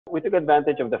We took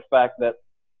advantage of the fact that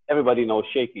everybody knows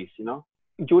Shakey's.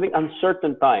 During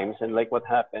uncertain times, and like what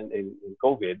happened in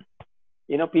COVID,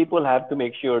 people have to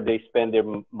make sure they spend their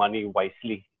money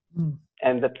wisely. Mm.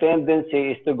 And the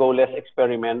tendency is to go less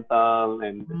experimental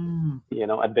and, Mm.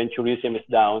 adventurism is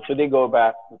down. So they go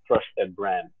back to trusted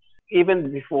brands.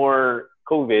 Even before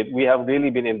COVID, we have really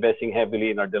been investing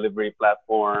heavily in our delivery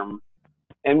platform,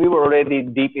 and we were already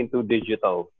deep into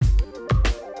digital.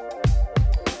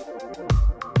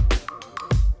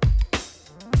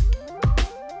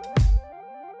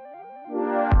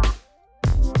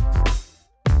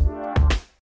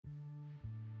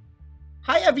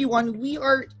 Hi everyone, we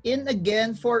are in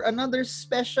again for another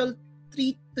special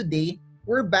treat today.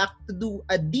 We're back to do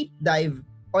a deep dive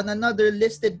on another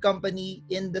listed company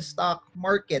in the stock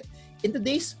market. In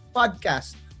today's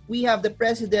podcast, we have the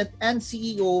president and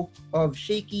CEO of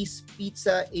Shakey's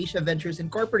Pizza Asia Ventures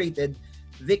Incorporated,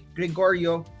 Vic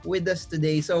Gregorio, with us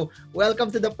today. So welcome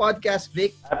to the podcast,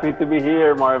 Vic. Happy to be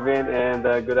here, Marvin, and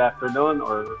good afternoon,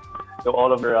 or to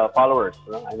all of your followers.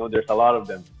 I know there's a lot of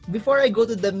them. Before I go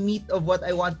to the meat of what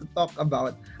I want to talk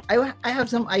about, I have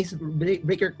some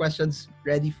icebreaker questions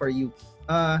ready for you.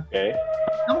 Okay.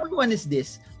 Number one is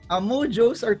this: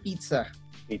 Mojo's or pizza?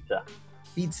 Pizza.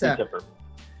 Pizza. Pizza for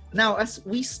Now, as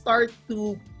we start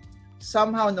to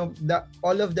somehow know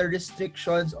all of the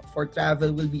restrictions for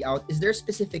travel will be out, is there a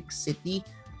specific city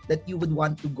that you would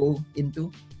want to go into?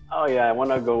 Oh yeah, I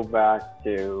want to go back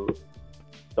to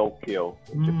Tokyo,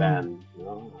 Japan.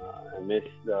 I miss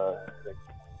the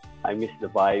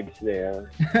vibes there.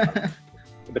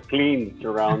 The clean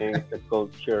surroundings, the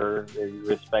culture, the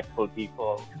respectful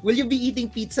people. Will you be eating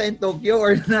pizza in Tokyo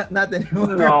or not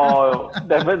anymore? No,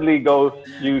 definitely go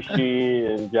sushi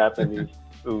and Japanese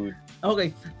food.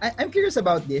 Okay, I'm curious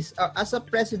about this. As a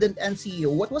president and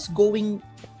CEO, what was going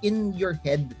in your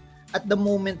head at the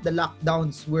moment the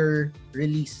lockdowns were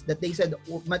released? That they said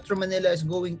Metro Manila is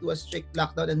going to a strict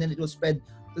lockdown and then it will spread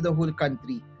to the whole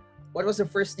country. What was the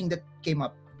first thing that came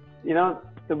up?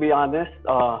 To be honest,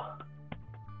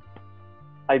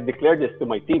 I declared this to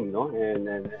my team,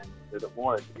 and to the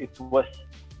board. It was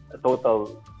a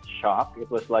total shock. It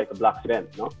was like a black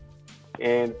event,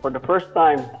 And for the first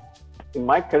time in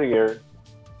my career,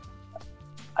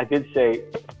 I did say,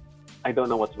 I don't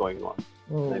know what's going on.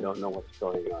 Oh. I don't know what's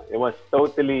going on.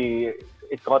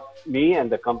 It caught me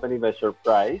and the company by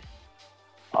surprise.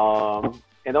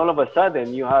 And all of a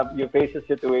sudden, you face a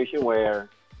situation where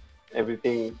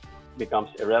everything becomes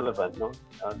irrelevant.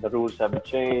 The rules have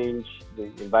changed, the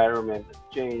environment has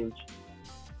changed,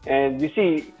 and you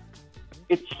see,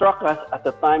 it struck us at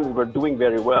the time we were doing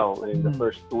very well in the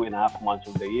first 2.5 months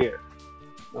of the year.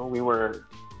 We were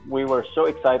so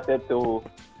excited to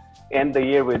end the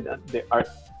year with our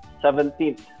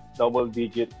 17th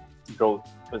double-digit growth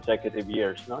consecutive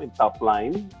years, in top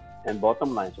line and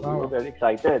bottom line. So Wow. We were very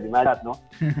excited. Imagine that,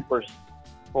 for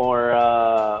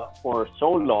so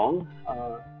long,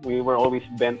 we were always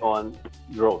bent on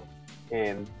growth.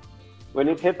 And when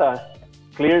it hit us,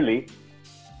 clearly,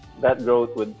 that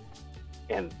growth would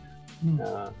end.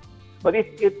 But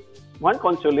one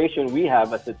consolation we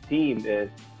have as a team is,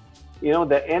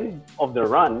 the end of the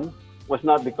run was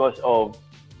not because of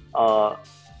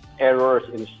errors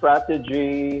in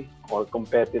strategy or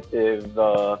competitive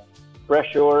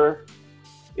pressure.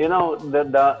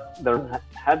 The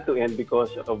had to end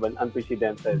because of an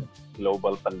unprecedented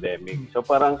global pandemic. So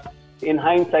parang in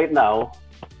hindsight now,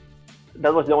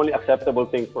 that was the only acceptable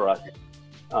thing for us,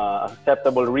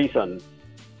 acceptable reason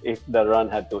if the run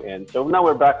had to end. So now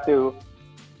we're back to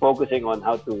focusing on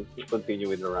how to continue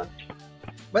with the run.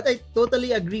 But I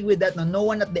totally agree with that. No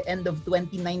one at the end of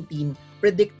 2019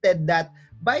 predicted that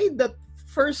by the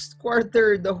first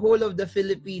quarter, the whole of the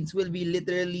Philippines will be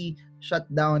literally shut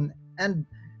down. And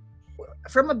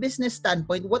from a business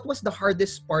standpoint, what was the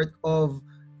hardest part of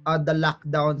the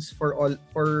lockdowns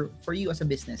for you as a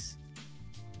business?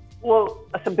 Well,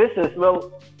 as a business,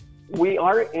 we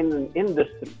are in an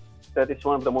industry that is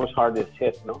one of the most hardest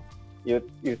hit. You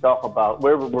talk about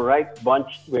we're right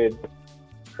bunched with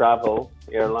travel,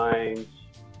 airlines,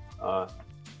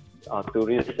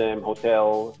 tourism,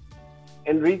 hotels,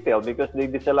 and retail, because they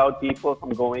disallowed people from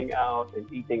going out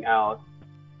and eating out.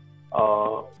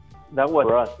 That was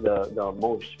for us the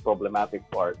most problematic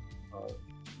part.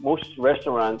 Most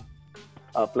restaurant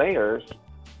players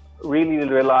really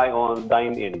rely on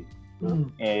dine-in,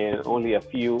 and only a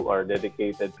few are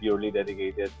purely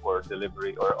dedicated for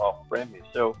delivery or off-premise.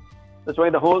 So that's why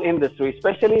the whole industry,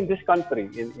 especially in this country,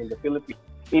 in the Philippines,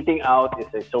 eating out is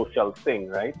a social thing,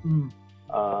 right?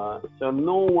 So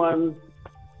no one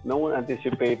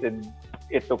anticipated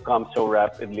it to come so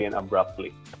rapidly and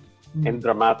abruptly. and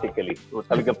dramatically. So,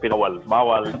 talagang pinawal,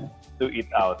 bawal to eat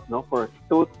out, no, for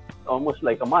almost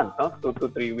like a month, no, 2 to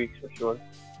 3 weeks for sure.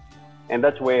 And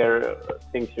that's where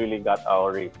things really got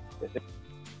our rate.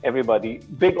 Everybody,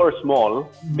 big or small,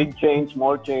 big chain,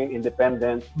 small chain,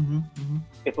 independent,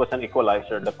 it was an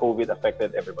equalizer. The COVID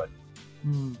affected everybody.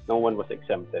 No one was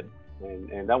exempted.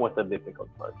 And that was the difficult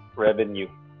part. Revenue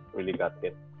really got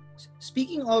hit.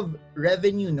 Speaking of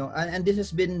revenue, no, and this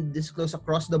has been disclosed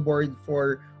across the board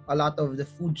for a lot of the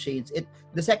food chains.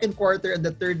 The second quarter and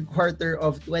the third quarter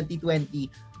of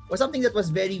 2020 was something that was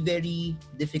very, very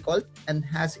difficult and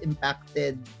has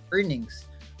impacted earnings.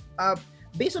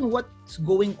 Based on what's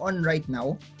going on right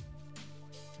now,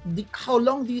 how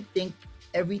long do you think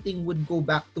everything would go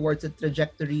back towards a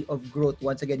trajectory of growth?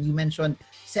 Once again, you mentioned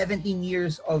 17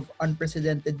 years of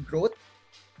unprecedented growth.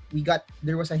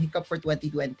 There was a hiccup for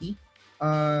 2020.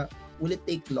 Will it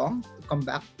take long to come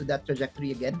back to that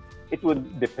trajectory again? It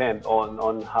would depend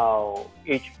on how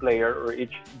each player or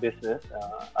each business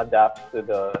adapts to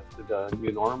the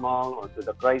new normal or to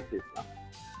the crisis.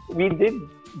 We did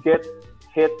get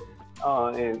hit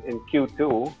in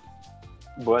Q2,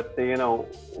 but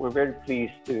we're very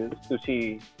pleased to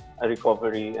see a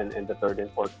recovery in the third and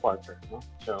fourth quarter. No?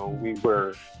 So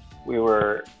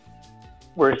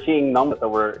we're seeing numbers that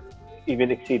were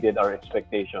even exceeded our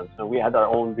expectations. So we had our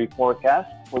own reforecast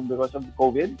because of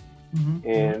COVID,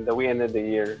 and we ended the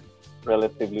year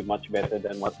relatively much better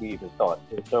than what we even thought.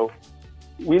 And so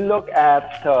we look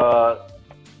at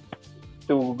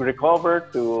to recover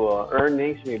to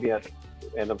earnings maybe at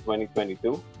end of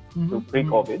 2022 to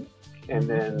pre-COVID, and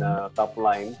then top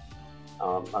line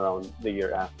around the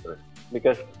year after.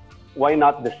 Because why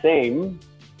not the same?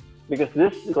 Because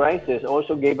this crisis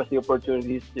also gave us the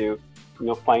opportunities to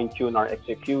fine-tune our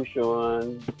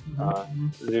execution,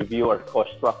 review our cost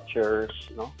structures,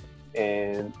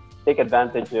 and take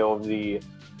advantage of the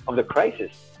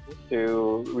crisis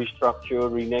to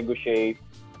restructure, renegotiate.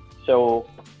 So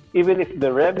even if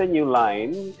the revenue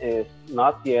line is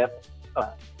not yet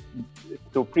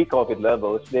to pre-COVID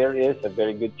levels, there is a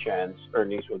very good chance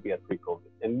earnings will be at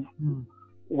pre-COVID, and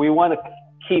we want to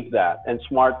keep that and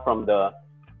smart from the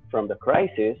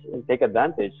crisis and take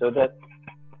advantage so that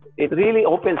it really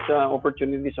opens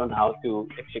opportunities on how to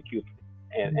execute,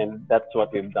 and that's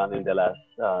what we've done in the last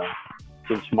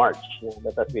since March.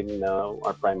 That has been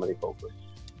our primary focus.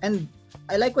 And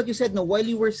I like what you said. No, while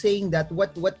you were saying that,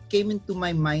 what came into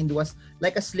my mind was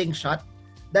like a slingshot.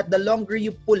 That the longer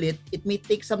you pull it, it may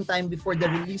take some time before the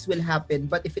release will happen.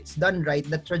 But if it's done right,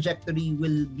 the trajectory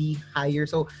will be higher.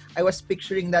 So I was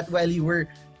picturing that while you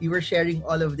were sharing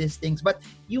all of these things. But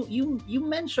you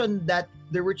mentioned that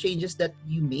there were changes that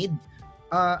you made.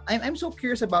 I'm so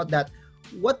curious about that.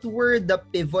 What were the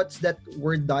pivots that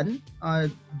were done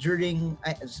during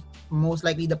most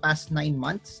likely the past 9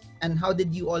 months? And how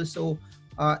did you also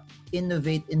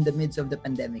innovate in the midst of the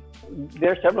pandemic?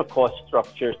 There are several cost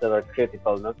structures that are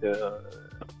critical.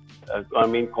 Our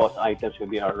main cost items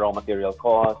would be our raw material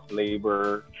costs,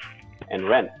 labor, and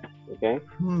rent. Okay.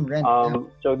 Rent.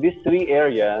 So these three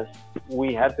areas,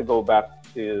 we had to go back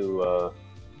to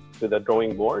the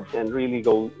drawing boards and really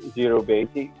go zero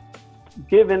basic.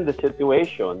 Given the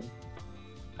situation,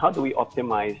 how do we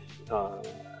optimize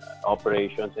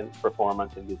operations and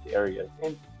performance in these areas?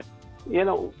 And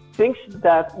things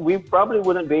that we probably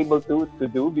wouldn't be able to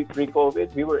do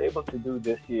pre-COVID, we were able to do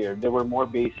this year. There were more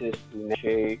bases to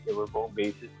negotiate. There were more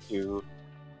bases to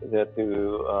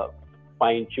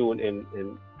fine-tune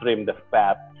and trim the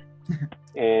fat.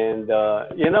 And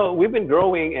we've been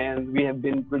growing, and we have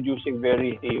been producing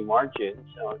very high margins,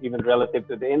 even relative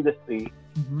to the industry.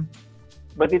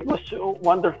 But it was so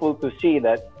wonderful to see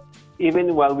that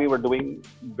even while we were doing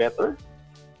better,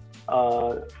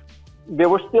 there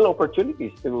were still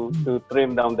opportunities to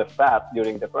trim down the fat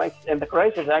during the crisis. And the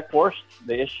crisis forced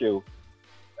the issue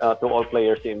to all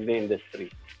players in the industry.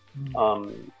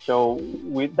 So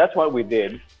that's what we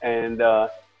did. And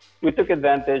we took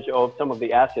advantage of some of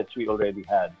the assets we already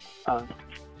had.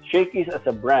 Shakey's as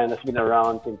a brand has been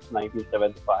around since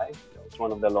 1975. It's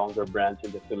one of the longer brands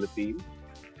in the Philippines.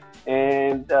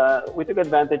 And we took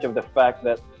advantage of the fact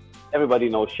that everybody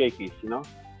knows Shakey's,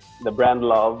 The brand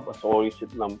love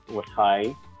was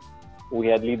high. We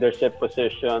had leadership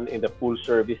position in the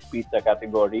full-service pizza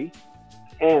category.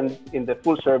 And in the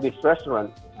full-service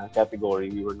restaurant category,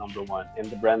 we were number one. And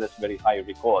the brand has very high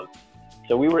recall.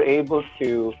 So we were able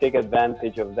to take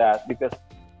advantage of that because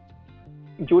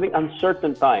during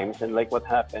uncertain times, and like what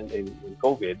happened in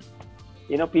COVID,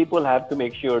 people have to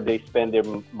make sure they spend their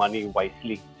money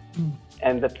wisely.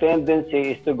 And the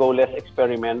tendency is to go less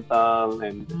experimental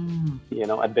and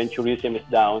adventurism is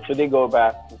down, so they go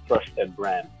back to trusted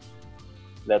brands.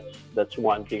 That's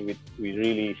one thing we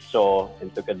really saw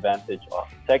and took advantage of.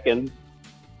 Second,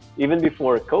 even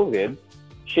before COVID,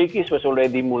 Shakey's was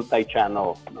already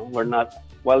multi-channel. We're not,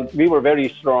 while we were very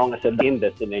strong as a dine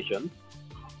destination,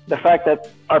 the fact that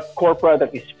our core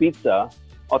product is pizza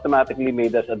automatically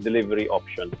made us a delivery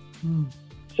option.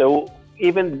 So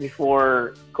even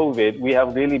before COVID, we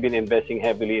have really been investing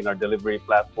heavily in our delivery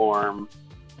platform,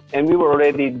 and we were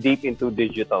already deep into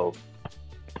digital.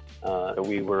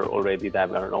 We were already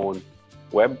having our own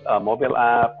web mobile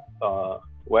app,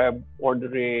 web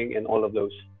ordering, and all of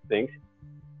those things.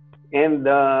 And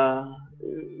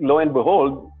lo and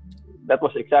behold, that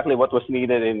was exactly what was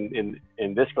needed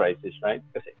in this crisis, right?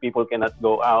 Because people cannot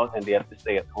go out and they have to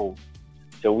stay at home.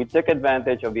 So we took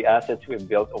advantage of the assets we've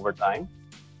built over time,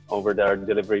 over our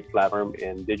delivery platform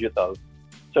and digital.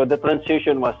 So the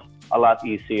transition was a lot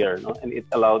easier, and it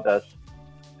allowed us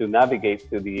to navigate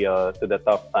to the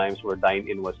tough times where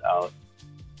dine-in was out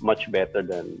much better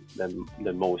than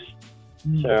most.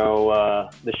 So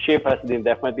the shift has been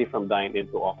definitely from dine-in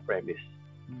to off-premise.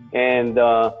 And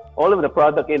all of the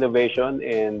product innovation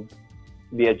and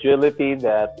the agility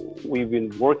that we've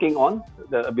been working on,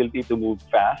 the ability to move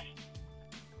fast,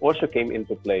 also came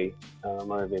into play,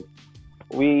 Marvin.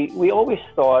 We always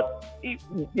thought,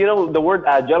 the word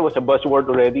agile was a buzzword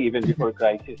already even before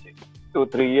crisis.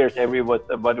 2-3 years,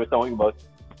 everybody was talking about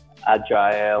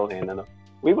agile, and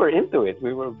we were into it.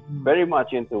 We were very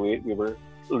much into it. We were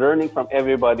learning from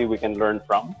everybody we can learn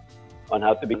from on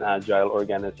how to be an agile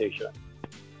organization,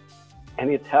 and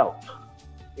it helped.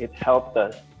 It helped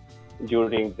us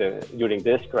during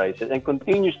this crisis, and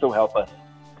continues to help us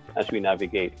as we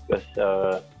navigate.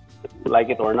 Because like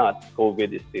it or not,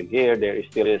 COVID is still here. There is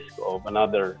still risk of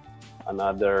another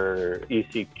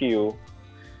ECQ.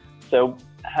 So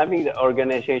having the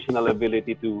organizational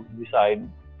ability to decide,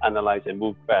 analyze, and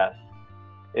move fast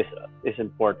is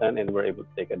important, and we're able to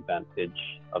take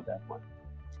advantage of that one.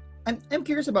 I'm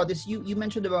curious about this. You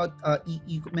mentioned about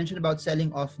you mentioned about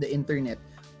selling off the internet.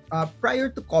 Prior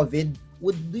to COVID,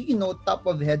 do you know top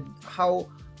of head how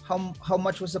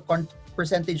much was the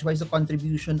percentage-wise the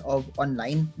contribution of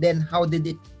online? Then how did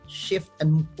it shift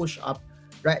and push up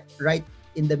right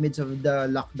in the midst of the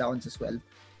lockdowns as well?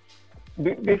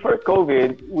 Before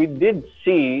COVID, we did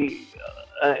see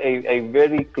a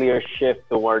very clear shift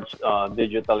towards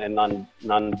digital and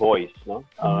non-voice.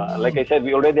 Like I said,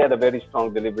 we already had a very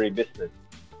strong delivery business,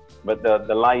 but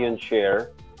the lion's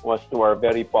share was to our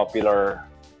very popular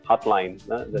hotline,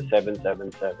 the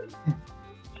 777.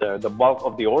 So the bulk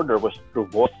of the order was through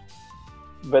voice.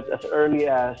 But as early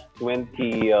as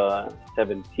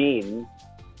 2017,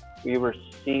 we were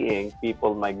seeing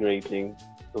people migrating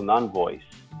to non-voice,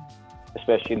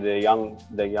 especially the younger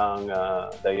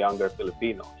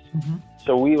Filipinos.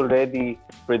 So we already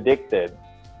predicted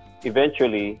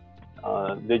eventually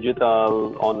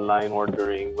digital online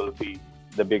ordering will be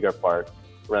the bigger part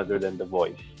rather than the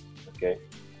voice. Okay,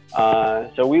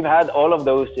 so we've had all of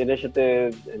those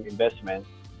initiatives and investments,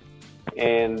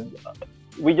 and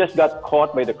we just got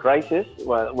caught by the crisis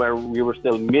where we were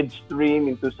still midstream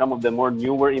into some of the more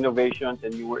newer innovations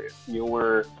and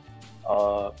newer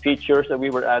features that we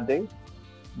were adding.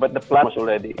 But the plan was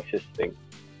already existing.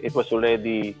 It was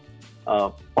already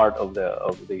part of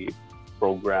the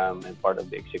program and part of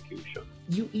the execution.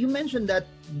 You mentioned that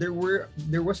there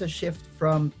was a shift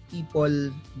from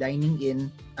people dining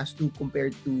in as to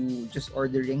compared to just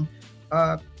ordering.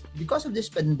 Because of this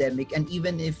pandemic, and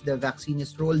even if the vaccine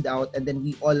is rolled out and then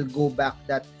we all go back,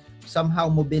 that somehow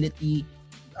mobility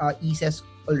eases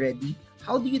already,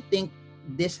 how do you think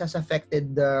this has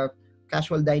affected the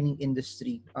casual dining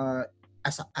industry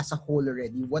as a whole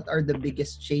already? What are the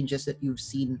biggest changes that you've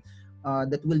seen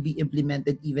that will be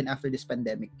implemented even after this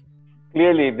pandemic?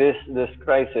 Clearly, this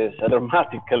crisis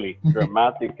dramatically,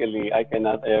 I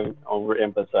cannot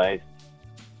overemphasize,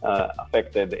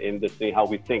 affected the industry, how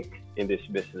we think in this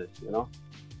business. The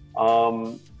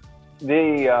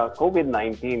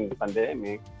COVID-19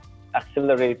 pandemic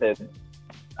accelerated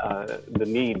the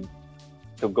need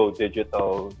to go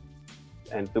digital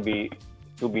and to be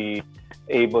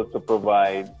able to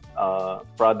provide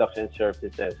products and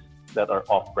services that are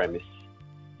off-premise.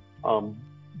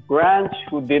 Brands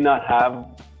who did not have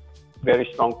very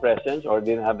strong presence or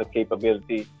didn't have the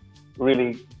capability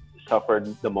really suffered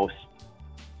the most.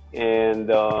 And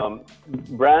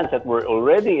brands that were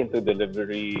already into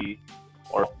delivery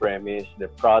or premise, their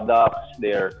products,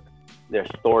 their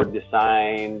store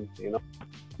design,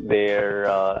 their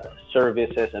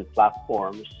services and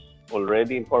platforms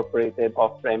already incorporated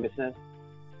off premises,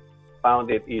 found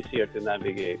it easier to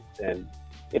navigate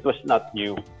it was not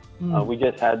new. We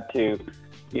just had to,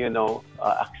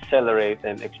 accelerate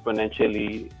and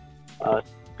exponentially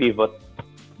pivot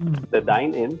the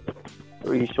dine-in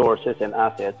resources and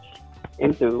assets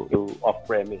into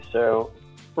off-premise. So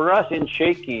for us in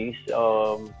Shakey's,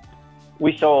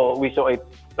 we saw a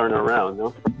turnaround,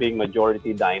 no? Being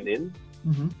majority dine-in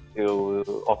to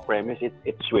off-premise,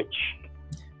 it switched.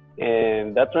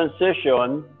 And that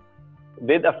transition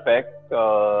did affect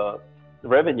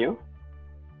revenue,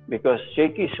 because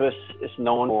Shakey's is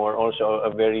known for also a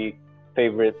very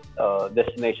favorite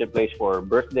destination place for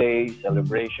birthday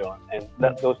celebration, and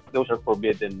those are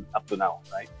forbidden up to now,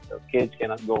 right? So kids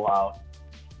cannot go out,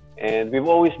 and we've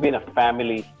always been a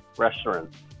family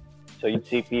restaurant. So you'd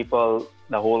see people,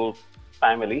 the whole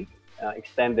family,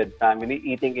 extended family,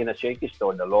 eating in a Shakey's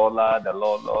store. The lola, the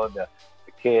lolo, the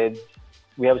kids.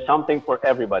 We have something for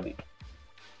everybody.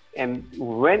 And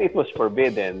when it was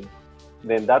forbidden,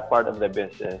 then that part of the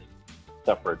business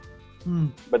suffered.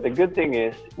 But the good thing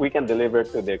is we can deliver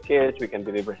to their kids. We can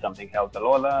deliver something healthy,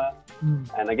 lola.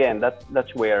 And again, that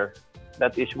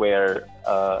is where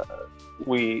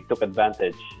we took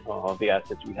advantage of the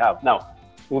assets we have. Now,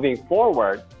 moving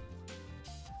forward,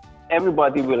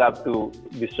 everybody will have to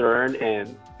discern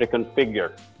and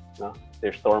reconfigure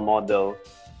their store model.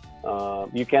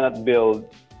 You cannot build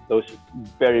those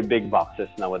very big boxes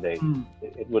nowadays.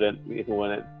 It wouldn't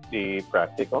be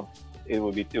practical. It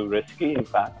would be too risky, in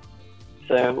fact.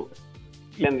 So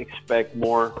you can expect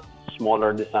more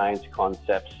smaller designs,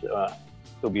 concepts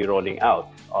to be rolling out.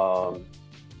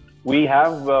 We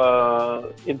have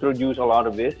introduced a lot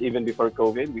of this even before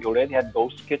COVID. We already had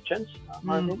ghost kitchens,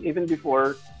 even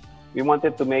before. We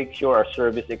wanted to make sure our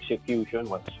service execution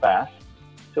was fast.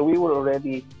 So we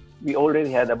already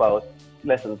had about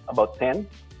 10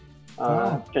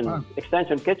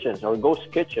 extension kitchens or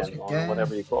ghost kitchen or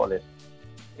whatever you call it.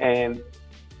 And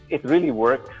it really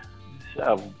worked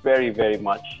very, very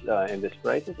much in this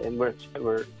crisis, and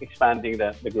we're expanding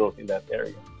the growth in that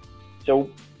area. So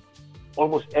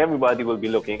almost everybody will be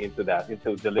looking into that,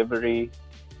 into delivery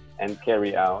and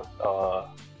carry out.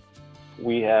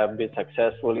 We have been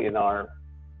successful in our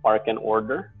park and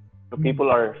order. So people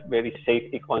are very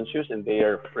safety conscious and they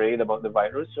are afraid about the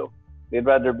virus. So they'd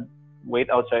rather wait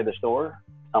outside the store,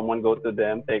 someone go to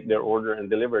them, take their order, and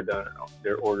deliver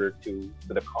their order to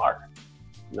the car.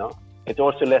 It's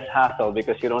also less hassle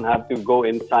because you don't have to go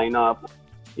and sign up,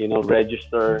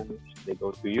 register. They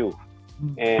go to you.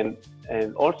 And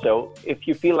also, if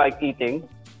you feel like eating,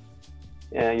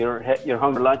 you're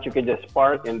hungry lunch, you can just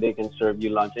park and they can serve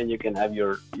you lunch, and you can have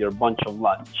your bunch of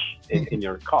lunch in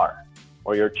your car,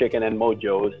 or your chicken and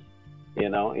mojos,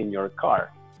 in your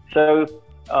car. So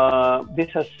this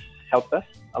has helped us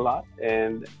a lot,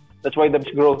 and that's why the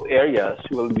growth areas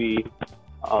will be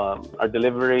our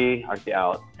delivery, our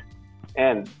out,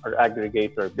 and our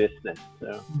aggregator business.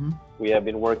 So we have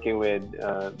been working with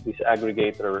these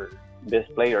aggregator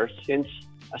players since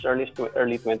as early as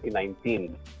early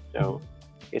 2019. So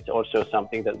it's also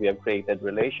something that we have created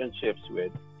relationships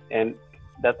with, and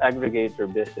that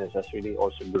aggregator business has really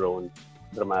also grown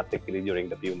dramatically during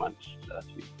the few months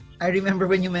last week. I remember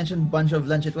when you mentioned bunch of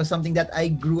lunch, it was something that I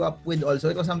grew up with also.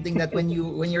 It was something that when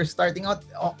you're starting out,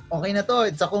 okay na to,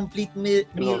 it's a complete meal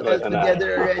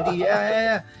altogether already.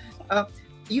 Yeah.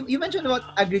 You mentioned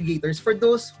about aggregators. For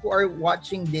those who are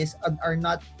watching this and are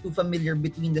not too familiar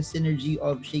between the synergy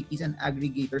of Shakey's and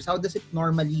aggregators, how does it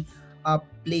normally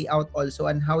play out also,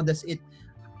 and how does it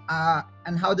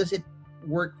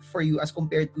work for you as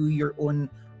compared to your own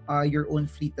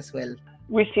fleet as well?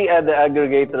 We see the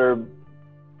aggregator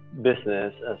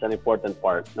business as an important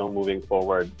part moving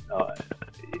forward.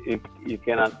 You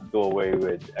cannot go away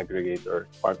with aggregators,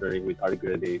 partnering with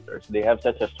aggregators. They have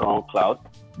such a strong clout.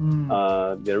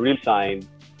 They're real signed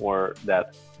for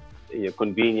that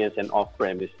convenience and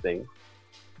off-premise thing.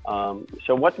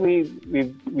 So what we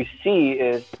see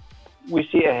is we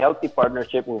see a healthy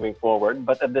partnership moving forward,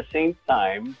 but at the same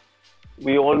time,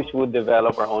 we always would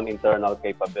develop our own internal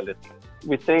capability.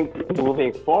 We think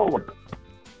moving forward,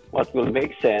 what will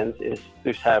make sense is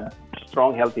to have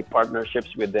strong, healthy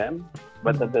partnerships with them,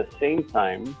 but at the same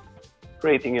time,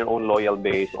 creating your own loyal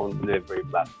base on delivery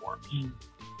platforms.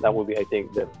 That will be, I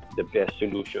think, the best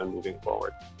solution moving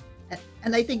forward.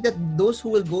 And I think that those who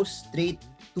will go straight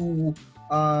to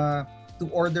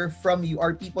order from you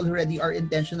are people who already are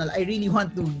intentional. I really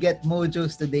want to get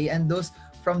mojos today, and those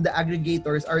from the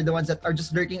aggregators are the ones that are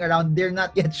just lurking around. They're not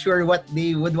yet sure what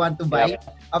they would want to buy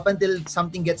up until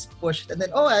something gets pushed, and then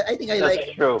I think I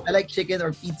like chicken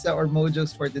or pizza or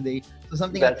mojos for today. So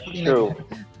something that's true.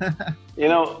 Like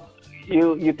that.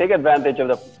 You take advantage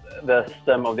of the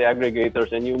system of the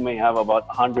aggregators, and you may have about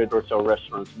 100 or so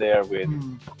restaurants there with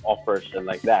offers and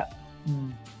like that.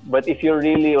 But if you're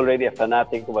really already a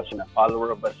fanatic of a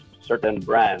follower of a certain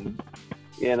brand,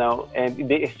 you know,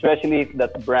 and especially if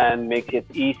that brand makes it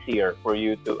easier for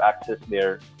you to access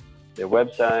their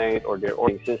website or their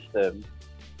ordering system,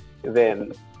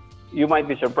 then you might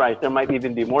be surprised. There might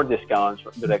even be more discounts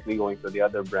directly going to the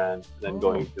other brand than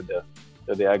going to the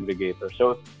aggregator.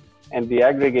 So, and the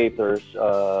aggregators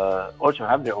also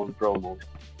have their own promos.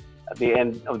 At the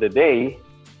end of the day,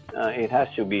 it has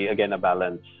to be, again, a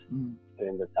balance.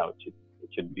 And that's how it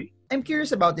should be. I'm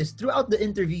curious about this. Throughout the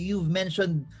interview, you've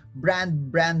mentioned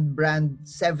brand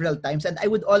several times. And I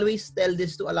would always tell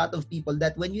this to a lot of people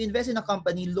that when you invest in a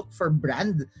company, look for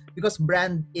brand, because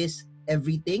brand is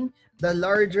everything. The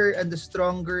larger and the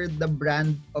stronger the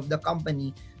brand of the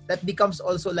company, that becomes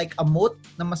also like a moat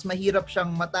na mas mahirap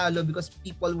siyang matalo because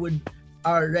people would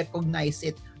recognize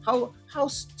it. How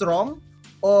strong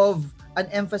of an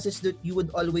emphasis that you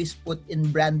would always put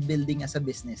in brand building as a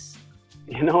business?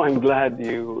 You know, I'm glad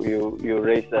you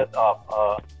raised that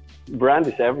up. Brand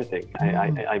is everything.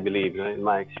 I believe, in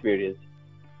my experience.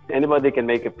 Anybody can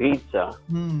make a pizza,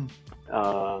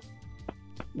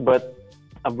 but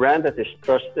a brand that is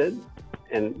trusted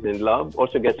and loved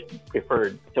also gets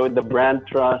preferred. So the brand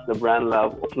trust, the brand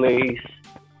love plays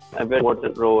a very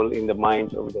important role in the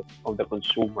minds of the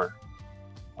consumer.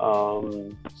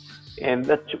 And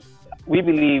that's, we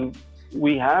believe,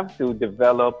 we have to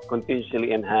develop,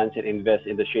 continuously enhance, and invest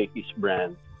in the Shakey's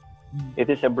brand. It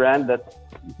is a brand that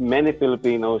many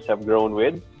Filipinos have grown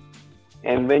with.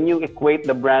 And when you equate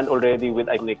the brand already with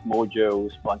iconic Mojo,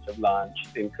 Sponsored Lunch,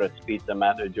 Thin Crust Pizza,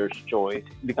 Manager's Choice,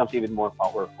 it becomes even more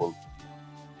powerful.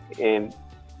 And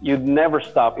you'd never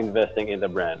stop investing in the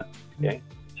brand. Okay?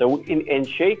 So in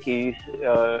Shakey's,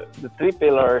 the three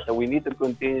pillars that we need to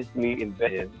continuously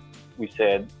invest in, we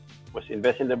said, was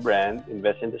invest in the brand,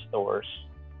 invest in the stores,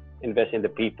 invest in the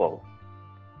people.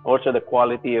 Also, the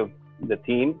quality of the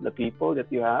team, the people that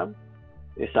you have,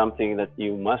 is something that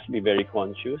you must be very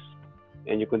conscious,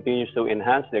 and you continue to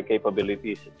enhance their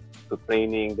capabilities to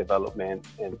training, development,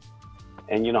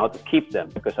 and you know how to keep them,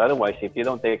 because otherwise, if you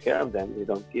don't take care of them, you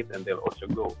don't keep them, they'll also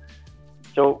go.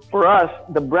 So for us,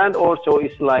 the brand also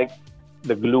is like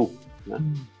the glue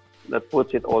that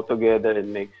puts it all together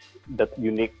and makes that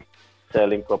unique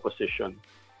selling proposition.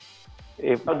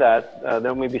 If that,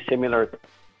 there may be similar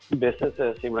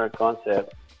businesses, similar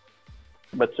concept,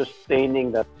 but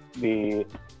sustaining that the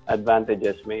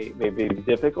advantages may be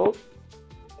difficult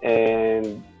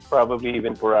and probably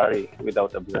even temporary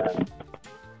without a brand.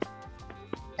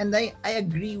 And I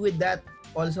agree with that.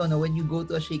 Also, no, when you go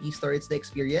to a Shakey's store, it's the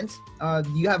experience.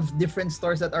 You have different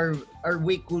stores that are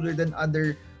way cooler than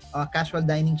other casual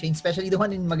dining chains, especially the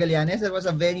one in Magallanes. That was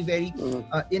a very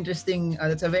interesting.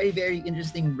 That's a very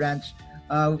interesting branch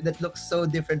that looks so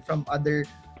different from other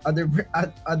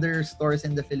stores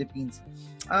in the Philippines.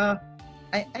 I'm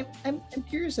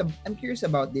curious. I'm curious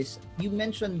about this. You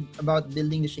mentioned about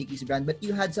building the Shakey's brand, but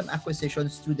you had some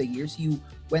acquisitions through the years. You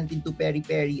went into Peri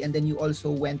Peri, and then you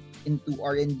also went into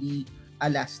R&D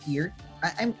last year.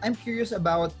 I'm curious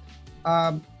about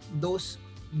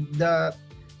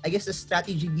I guess the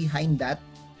strategy behind that,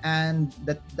 and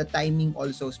the timing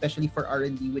also, especially for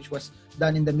R&D, which was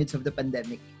done in the midst of the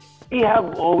pandemic. We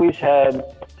have always had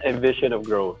a vision of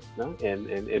growth, no?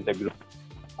 in the group.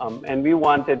 And we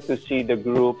wanted to see the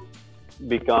group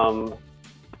become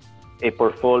a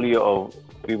portfolio of,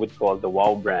 we would call the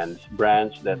wow brands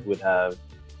that would have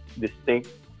distinct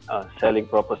selling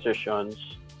propositions,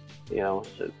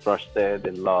 trusted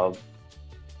and loved.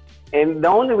 And the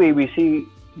only way we see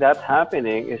that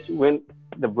happening is when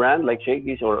the brand like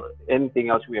Shakey's or anything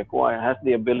else we acquire has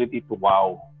the ability to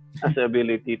wow, has the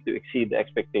ability to exceed the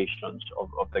expectations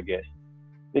of the guest.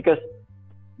 Because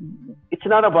it's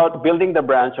not about building the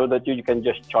brand so that you can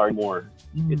just charge more.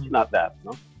 It's not that,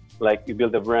 no? Like you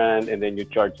build a brand and then you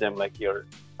charge them like you're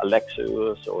a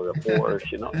Lexus or a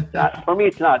Porsche, For me,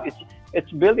 it's not.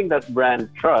 It's building that brand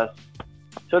trust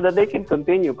so that they can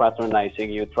continue patronizing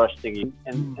you, trusting you,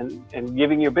 and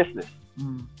giving you business.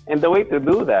 And the way to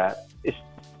do that is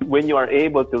when you are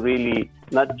able to really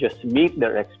not just meet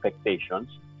their expectations,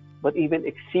 but even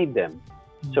exceed them,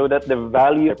 so that the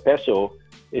value of peso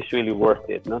is really worth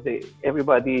it.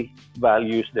 Everybody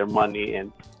values their money,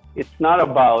 and it's not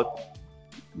about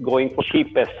going for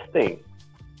cheapest thing.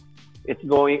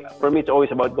 For me, it's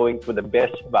always about going for the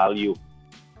best value,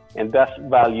 and best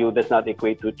value does not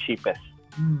equate to cheapest.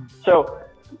 So,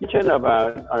 mention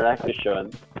about our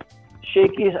acquisition,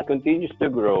 Shakey's continues to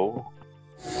grow.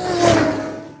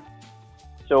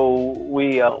 So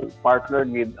we partnered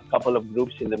with a couple of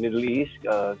groups in the Middle East,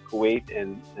 Kuwait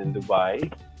and Dubai.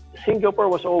 Singapore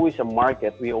was always a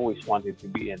market we always wanted to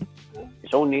be in. It's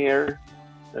so near.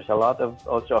 There's a lot of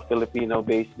also a Filipino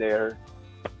base there.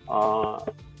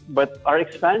 But our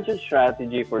expansion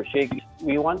strategy for Shakey's,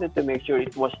 we wanted to make sure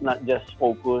it was not just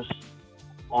focused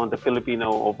on the Filipino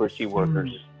overseas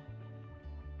workers.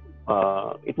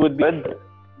 It would be a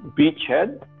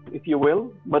beachhead, if you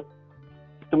will, but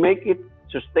to make it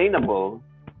sustainable,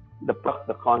 the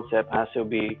concept has to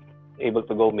be able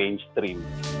to go mainstream.